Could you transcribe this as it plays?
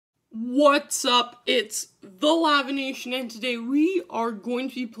What's up? It's the Lavination, and today we are going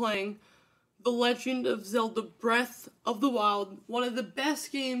to be playing The Legend of Zelda Breath of the Wild, one of the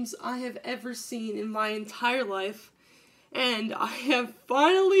best games I have ever seen in my entire life, and I have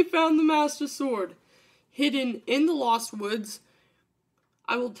finally found the Master Sword, hidden in the Lost Woods.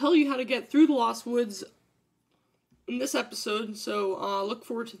 I will tell you how to get through the Lost Woods in this episode, so look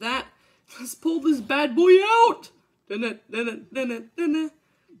forward to that. Let's pull this bad boy out!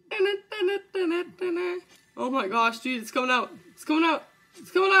 Oh my gosh, dude, it's coming out. It's coming out. It's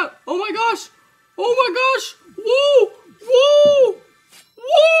coming out. Oh my gosh. Oh my gosh. Whoa. Whoa.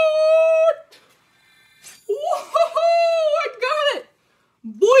 What? Whoa. I got it.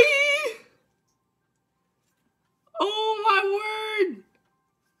 Boy. Oh my word.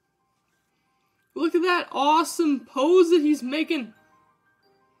 Look at that awesome pose that he's making.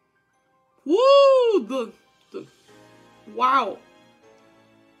 Whoa. Wow.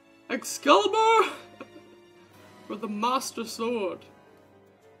 Excalibur for the Master Sword.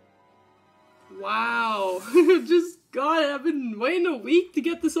 Wow. Just got it. I've been waiting a week to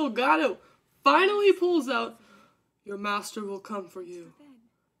get this Elgato. Finally pulls out. Your master will come for you.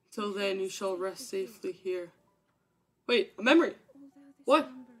 Till then you shall rest safely here. Wait, a memory. What?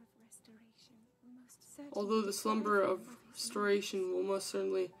 Although the slumber of restoration will most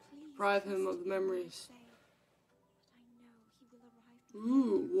certainly deprive him of the memories.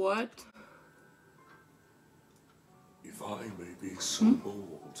 Ooh, what? If I may be so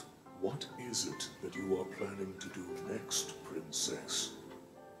bold, what is it that you are planning to do next, Princess?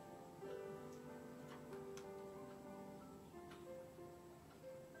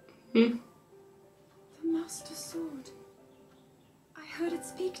 The Master Sword. I heard it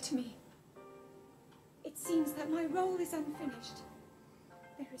speak to me. It seems that my role is unfinished.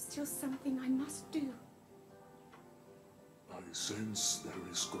 There is still something I must do. I sense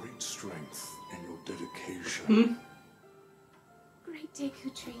there is great strength in your dedication. Great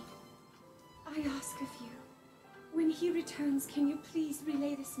Deku Tree, I ask of you, when he returns, can you please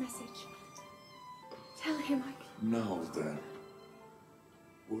relay this message? Tell him I... Now then,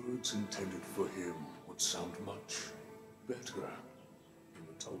 words intended for him would sound much better in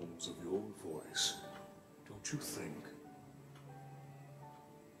the tones of your voice, don't you think?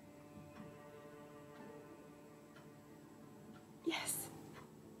 Yes.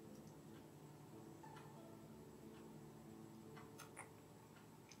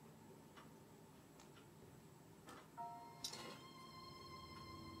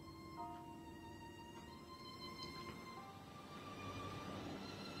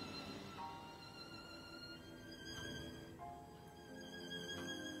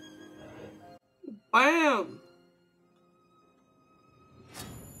 Bam!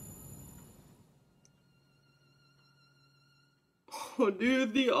 Oh,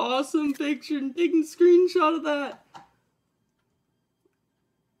 dude, the awesome picture and taking a screenshot of that.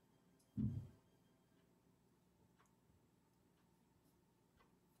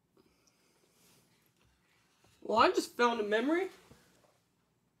 Well, I just found a memory.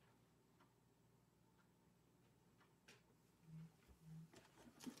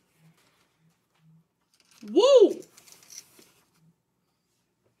 Whoa!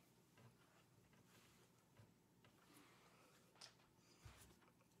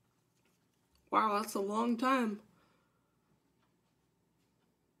 Wow, that's a long time.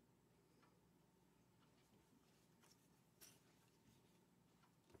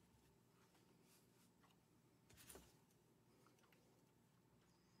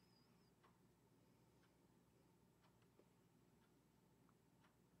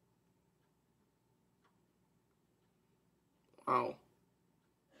 Wow.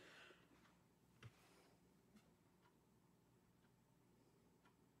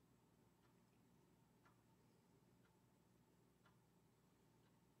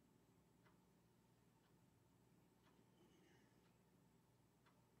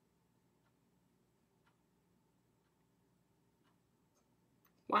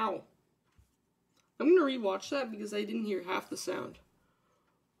 Wow. I'm gonna rewatch that because I didn't hear half the sound.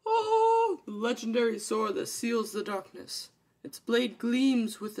 Oh, the legendary sword that seals the darkness. Its blade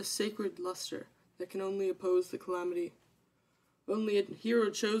gleams with a sacred luster that can only oppose the calamity. Only a hero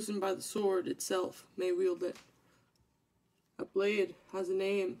chosen by the sword itself may wield it. A blade has a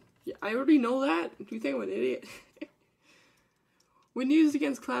name. Yeah, I already know that. Do you think I'm an idiot? When used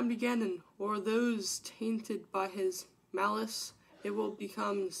against Calamity Ganon, or those tainted by his malice, it will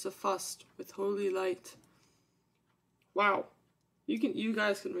become suffused with holy light. Wow. You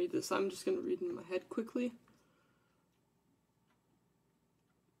guys can read this. I'm just gonna read in my head quickly.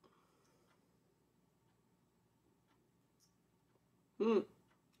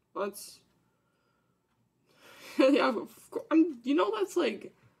 That's yeah, you know that's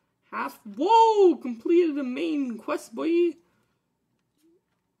like half. Whoa! Completed a main quest, boy.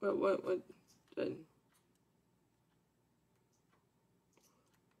 What?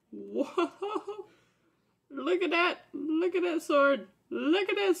 Whoa! Look at that! Look at that sword! Look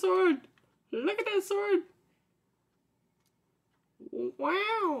at that sword! Look at that sword!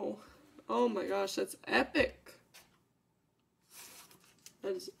 Wow! Oh my gosh, that's epic!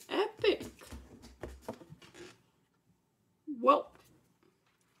 That is epic! Well,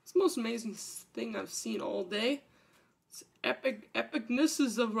 it's the most amazing thing I've seen all day. It's epicness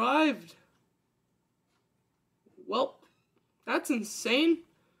has arrived. Well, that's insane.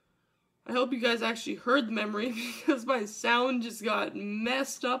 I hope you guys actually heard the memory because my sound just got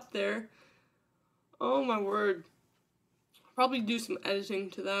messed up there. Oh my word. I'll probably do some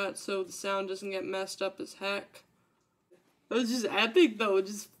editing to that so the sound doesn't get messed up as heck. It was just epic though,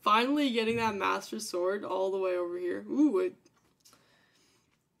 just finally getting that Master Sword all the way over here. Ooh, it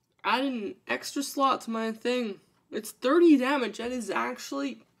added an extra slot to my thing. It's 30 damage, that is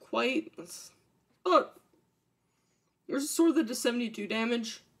actually quite... Look! There's a sword that does 72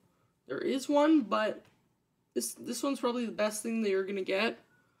 damage. There is one, but this one's probably the best thing that you're gonna get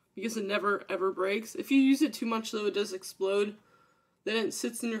because it never ever breaks. If you use it too much though, it does explode. Then it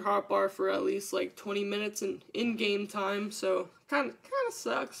sits in your hotbar for at least like 20 minutes in game time, so kind of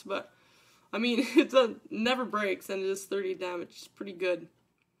sucks. But I mean, it never breaks and it does 30 damage. It's pretty good.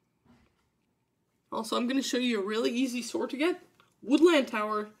 Also, I'm gonna show you a really easy sword to get. Woodland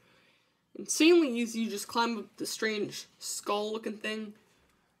Tower. Insanely easy. You just climb up the strange skull-looking thing.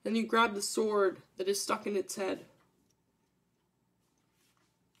 Then you grab the sword that is stuck in its head.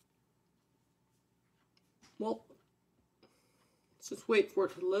 Well, let's just wait for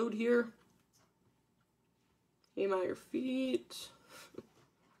it to load here. Aim at your feet.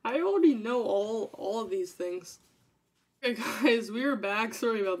 I already know all of these things. Okay guys, we are back.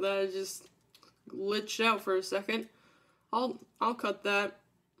 Sorry about that. I just glitched out for a second. I'll cut that.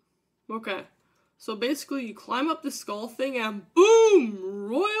 Okay. So basically, you climb up the skull thing and boom!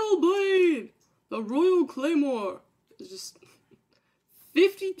 Royal Blade! The Royal Claymore! It's just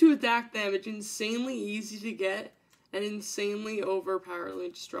 52 attack damage, insanely easy to get, and insanely overpowered. Let me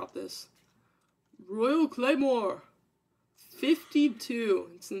just drop this. Royal Claymore!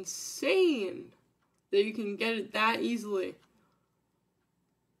 52. It's insane that you can get it that easily.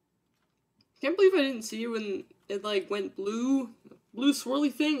 Can't believe I didn't see it when it like went blue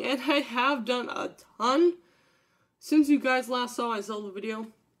swirly thing, and I have done a ton since you guys last saw my Zelda video.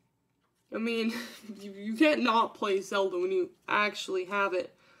 I mean, you can't not play Zelda when you actually have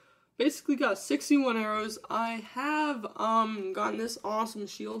it. Basically got 61 arrows. I have gotten this awesome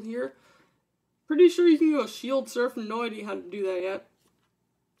shield here. Pretty sure you can go shield surf, no idea how to do that yet.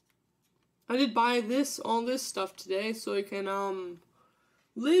 I did buy all this stuff today so I can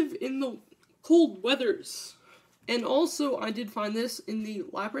live in the cold weathers. And also, I did find this in the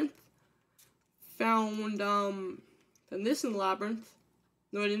Labyrinth. Found this in the Labyrinth.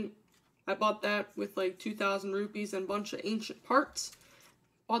 No, I didn't. I bought that with like 2,000 rupees and a bunch of ancient parts.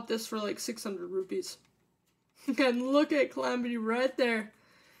 Bought this for like 600 rupees. And look at Calamity right there.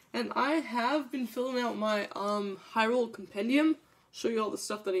 And I have been filling out my Hyrule Compendium. Show you all the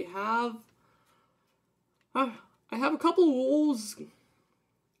stuff that I have. I have a couple of wolves.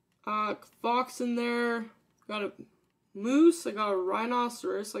 Fox in there. Got a moose, I got a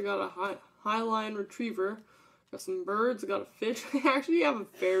rhinoceros, I got a highline retriever, got some birds, I got a fish. I actually have a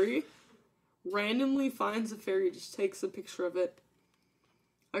fairy. Randomly finds a fairy, just takes a picture of it.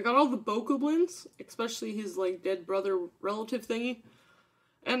 I got all the bokoblins, especially his like dead brother relative thingy.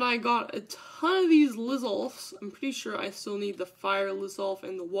 And I got a ton of these Lizolfs. I'm pretty sure I still need the fire Lizolf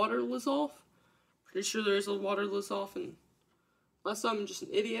and the water Lizolf. Pretty sure there's a water Lizolf, and unless I'm just an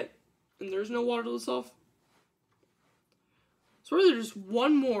idiot and there's no water Lizolf. So really there's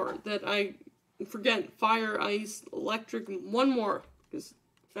one more that I forget. Fire, ice, electric, and one more.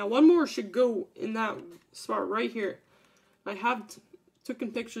 Now one more should go in that spot right here. I have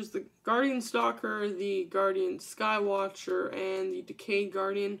taken pictures of the Guardian Stalker, the Guardian Skywatcher, and the Decayed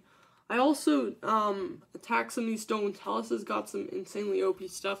Guardian. I also attacked some of these Stone Taluses, got some insanely OP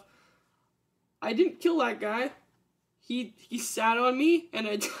stuff. I didn't kill that guy. He sat on me and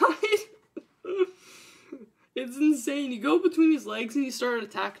I died. It's insane. You go between his legs and you start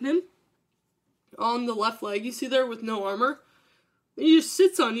attacking him. On the left leg, you see there with no armor. And he just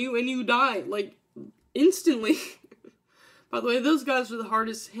sits on you and you die, like, instantly. By the way, those guys are the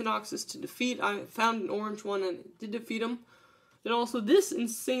hardest Hinoxes to defeat. I found an orange one and did defeat him. And also this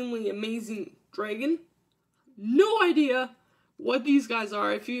insanely amazing dragon. No idea what these guys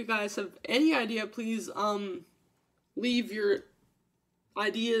are. If you guys have any idea, please leave your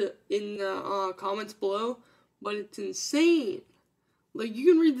idea in the comments below. But it's insane. Like, you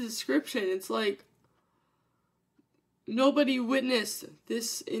can read the description. It's like, nobody witnessed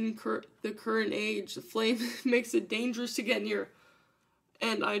this in the current age. The flame makes it dangerous to get near.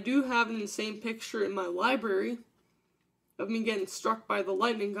 And I do have an insane picture in my library of me getting struck by the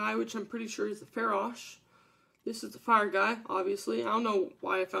lightning guy, which I'm pretty sure is the Ferosh. This is the fire guy, obviously. I don't know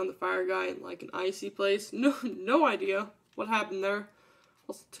why I found the fire guy in like an icy place. No idea what happened there.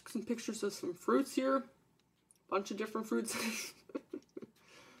 Also took some pictures of some fruits here. Bunch of different fruits.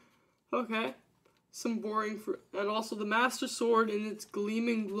 Okay. Some boring fruit. And also the Master Sword in its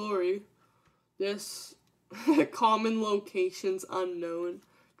gleaming glory. This common locations unknown.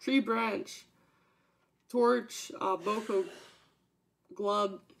 Tree branch. Torch. Boko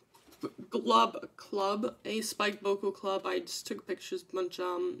club, a spiked Boko club. I just took pictures, bunch,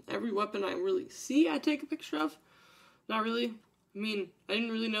 every weapon I really see, I take a picture of. Not really. I mean, I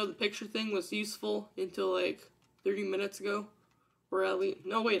didn't really know the picture thing was useful until like 30 minutes ago. Or at least,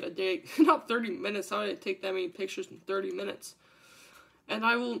 no wait, a day, not 30 minutes, how did I take that many pictures in 30 minutes? And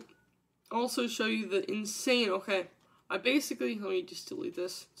I will also show you the insane, okay, I basically, let me just delete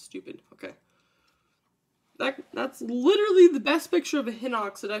this, stupid, okay. That's literally the best picture of a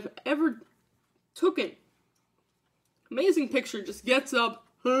Hinox that I've ever taken. Amazing picture, just gets up,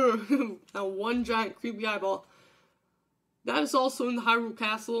 that one giant creepy eyeball. That is also in the Hyrule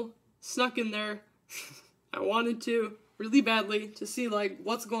Castle, snuck in there. I wanted to, really badly, to see like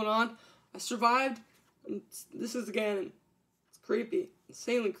what's going on. I survived, and this is Ganon. It's creepy,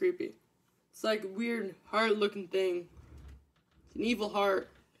 insanely creepy. It's like a weird heart looking thing. It's an evil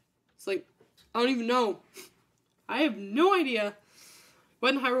heart. It's like, I don't even know. I have no idea.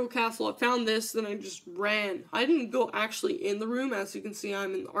 Went in Hyrule Castle, I found this, then I just ran. I didn't go actually in the room, as you can see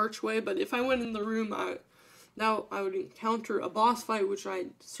I'm in the archway, but if I went in the room, now I would encounter a boss fight, which I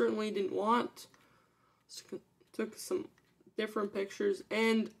certainly didn't want. So, took some different pictures,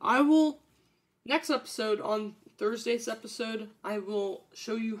 and I will, next episode, on Thursday's episode, I will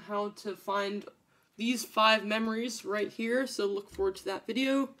show you how to find these 5 memories right here, so look forward to that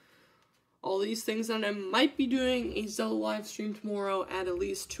video. All these things, and I might be doing a Zelda live stream tomorrow at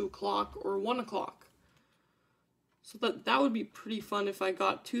least 2 o'clock or 1 o'clock. So that would be pretty fun if I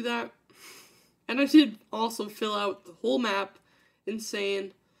got to that. And I did also fill out the whole map,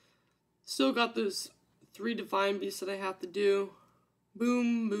 insane. Still got those 3 divine beasts that I have to do.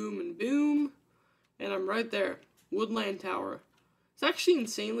 Boom, boom, and boom. And I'm right there. Woodland Tower. It's actually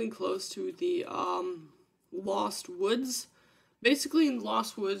insanely close to the Lost Woods. Basically, in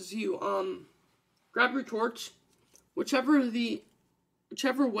Lost Woods, you grab your torch. Whichever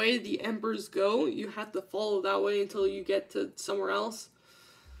way the embers go, you have to follow that way until you get to somewhere else.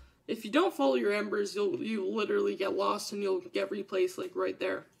 If you don't follow your embers, you literally get lost and you'll get replaced like right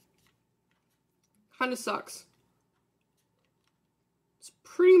there. Kinda sucks. It's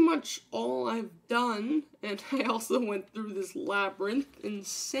pretty much all I've done, and I also went through this labyrinth,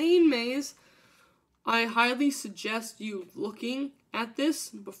 insane maze. I highly suggest you looking at this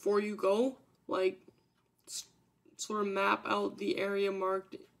before you go, like, sort of map out the area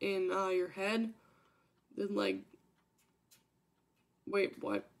marked in your head, then like, wait,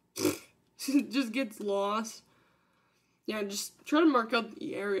 what? Just gets lost. Yeah, just try to mark out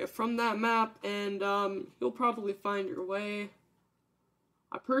the area from that map, and you'll probably find your way.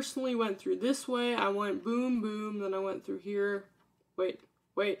 I personally went through this way. I went boom, boom, then I went through here. Wait.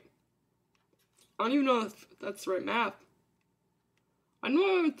 I don't even know if that's the right map. I know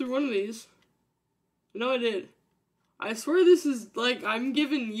I went through one of these. I know I did. I swear this is, like, I'm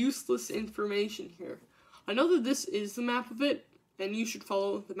giving useless information here. I know that this is the map of it, and you should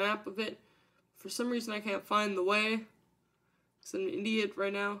follow the map of it. For some reason I can't find the way. Because I'm an idiot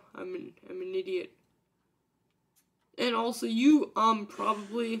right now. I'm an idiot. And also, you,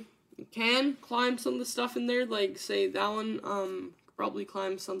 probably can climb some of the stuff in there. Like, say, that one, probably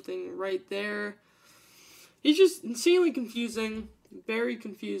climb something right there. It's just insanely confusing. Very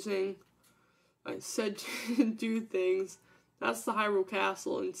confusing. I said to do things. That's the Hyrule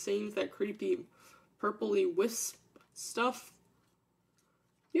Castle. Insane with that creepy purpley wisp stuff.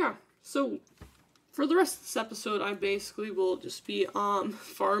 Yeah, so for the rest of this episode, I basically will just be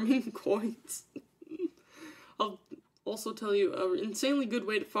farming coins. I'll also tell you an insanely good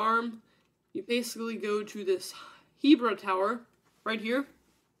way to farm. You basically go to this Hebra Tower right here.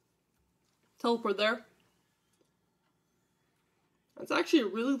 Teleport there. It's actually a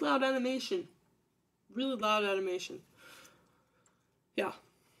really loud animation. Really loud animation. Yeah.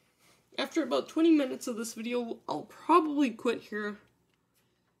 After about 20 minutes of this video, I'll probably quit here.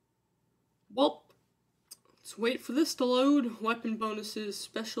 Well, let's wait for this to load. Weapon bonuses,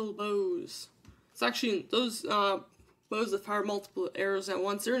 special bows. It's actually, those bows that fire multiple arrows at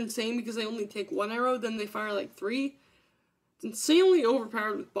once, they're insane because they only take one arrow, then they fire like 3. It's insanely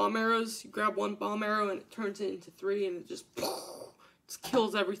overpowered with bomb arrows. You grab one bomb arrow and it turns it into 3 and it just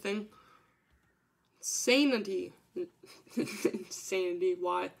kills everything. Insanity. Insanity,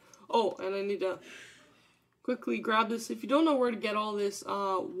 why? Oh, and I need to quickly grab this. If you don't know where to get all this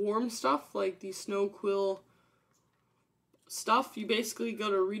warm stuff, like the snow quill stuff, you basically go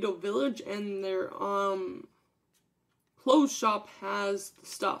to Rito Village and their clothes shop has the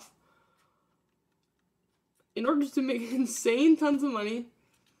stuff. In order to make insane tons of money,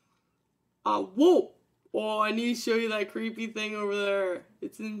 whoa! Oh, I need to show you that creepy thing over there.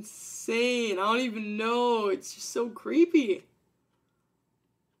 It's insane. I don't even know. It's just so creepy.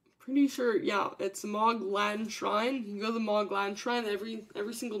 Pretty sure, yeah, it's Moglan Shrine. You can go to the Moglan Shrine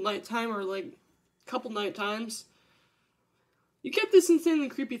every single nighttime or like a couple night times. You get this insanely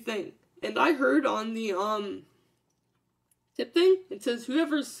creepy thing. And I heard on the tip thing, it says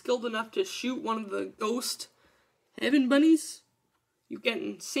whoever's skilled enough to shoot one of the ghost heaven bunnies, you get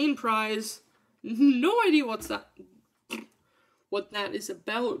an insane prize. No idea what that is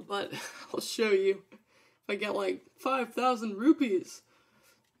about, but I'll show you. If I get like 5,000 rupees,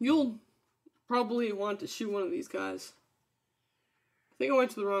 you'll probably want to shoot one of these guys. I think I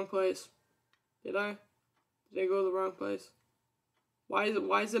went to the wrong place. Did I? Did I go to the wrong place? Why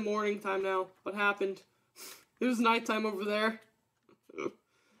is it morning time now? What happened? It was nighttime over there.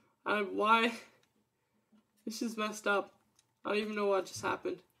 Why? This is messed up. I don't even know what just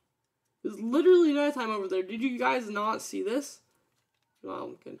happened. It was literally nighttime over there. Did you guys not see this? Well,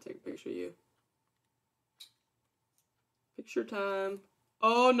 I'm gonna take a picture of you. Picture time.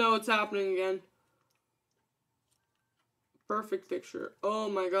 Oh no, it's happening again. Perfect picture. Oh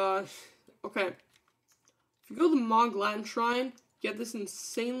my gosh. Okay. If you go to the Moglan Shrine, you get this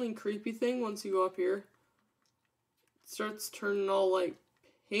insanely creepy thing once you go up here. It starts turning all like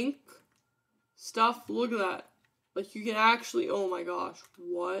pink stuff. Look at that. Like you can actually, oh my gosh,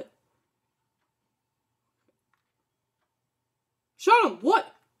 what? Shot him! What?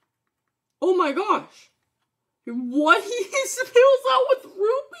 Oh my gosh! What? He spills out with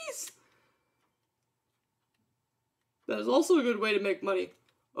rupees? That is also a good way to make money.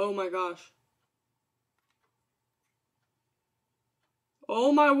 Oh my gosh.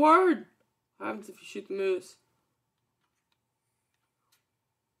 Oh my word! What happens if you shoot the moose?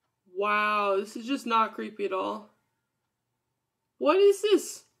 Wow, this is just not creepy at all. What is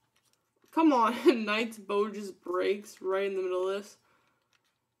this? Come on, Knight's bow just breaks right in the middle of this.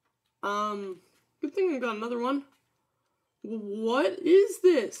 Good thing I got another one. What is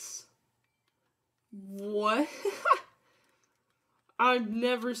this? What? I've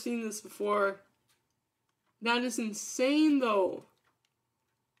never seen this before. That is insane, though.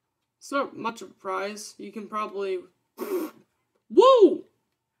 It's not much of a prize. You can probably... Whoa!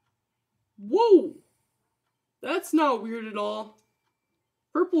 Whoa! That's not weird at all.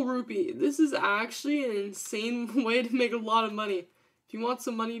 Purple rupee. This is actually an insane way to make a lot of money. If you want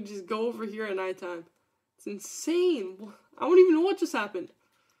some money, just go over here at nighttime. It's insane. I don't even know what just happened.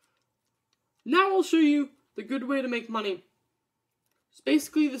 Now I'll show you the good way to make money. It's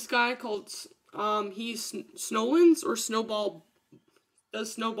basically this guy called, he's Snowlins or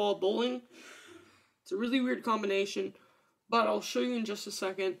does snowball bowling. It's a really weird combination, but I'll show you in just a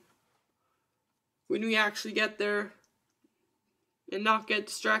second. When we actually get there and not get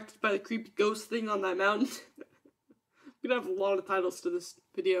distracted by the creepy ghost thing on that mountain. I'm gonna have a lot of titles to this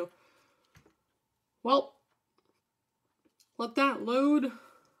video. Well, let that load.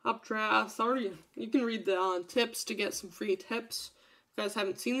 Sorry, you can read the tips to get some free tips. If you guys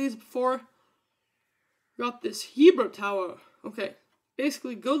haven't seen these before. Got this Hebrew Tower. Okay,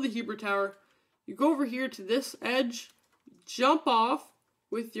 basically go to the Hebrew Tower. You go over here to this edge, jump off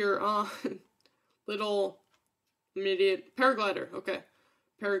with your little immediate paraglider. Okay,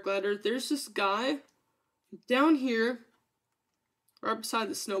 paraglider. There's this guy down here, right beside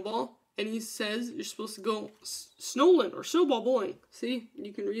the snowball, and he says you're supposed to go snowling or snowball bowling. See,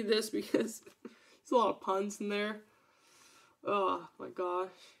 you can read this because there's a lot of puns in there. Oh my gosh.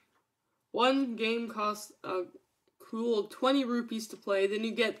 One game costs a cool 20 rupees to play. Then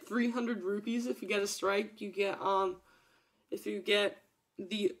you get 300 rupees if you get a strike. You get if you get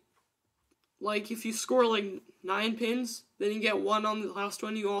if you score like 9 pins, then you get 1 on the last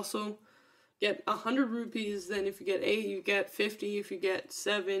one. You also get 100 rupees. Then if you get 8, you get 50. If you get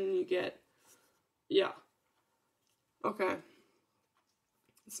 7, you get, yeah. Okay.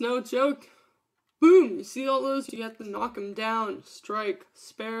 It's no joke. Boom! You see all those? You have to knock them down. Strike.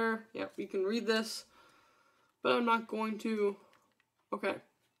 Spare. Yep, you can read this. But I'm not going to. Okay.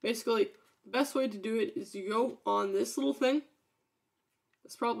 Basically, the best way to do it is you go on this little thing.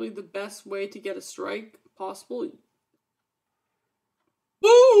 That's probably the best way to get a strike possible.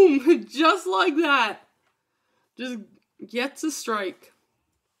 Boom! Just like that. Just gets a strike.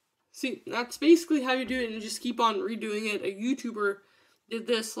 See, that's basically how you do it, and just keep on redoing it. A YouTuber did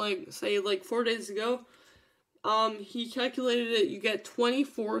this, like, 4 days ago. He calculated it, you get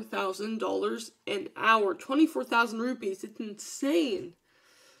 $24,000 an hour. 24,000 rupees. It's insane.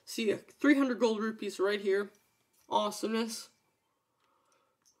 See, 300 gold rupees right here. Awesomeness.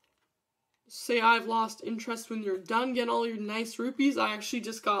 Say I've lost interest when you're done getting all your nice rupees. I actually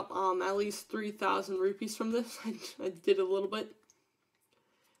just got at least 3,000 rupees from this. I did a little bit.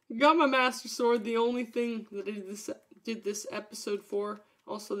 Got my Master Sword, the only thing that I did this episode for.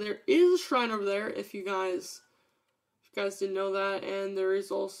 Also, there is a shrine over there, if you guys didn't know that. And there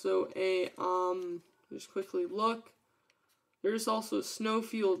is also a, just quickly look. There's also a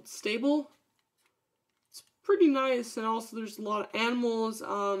snowfield stable. It's pretty nice, and also there's a lot of animals.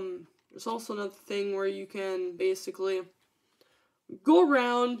 There's also another thing where you can basically go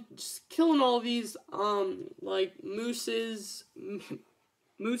around just killing all these, like mooses.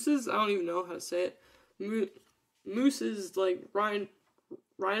 Mooses? I don't even know how to say it. Mooses, like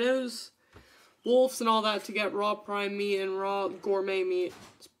rhinos, wolves, and all that to get raw prime meat and raw gourmet meat.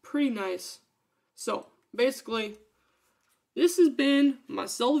 It's pretty nice. So, basically, this has been my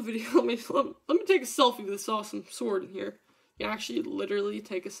Zelda video. Let me take a selfie with this awesome sword in here. You actually literally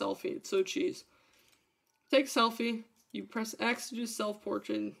take a selfie. It's so cheese. Take a selfie. You press X to do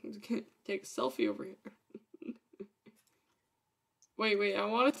self-portrait. Take a selfie over here. Wait, I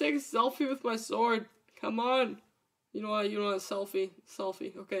want to take a selfie with my sword. Come on. You know what? You want a selfie?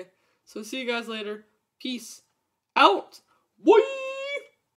 Selfie. Okay. So see you guys later. Peace out. Boy!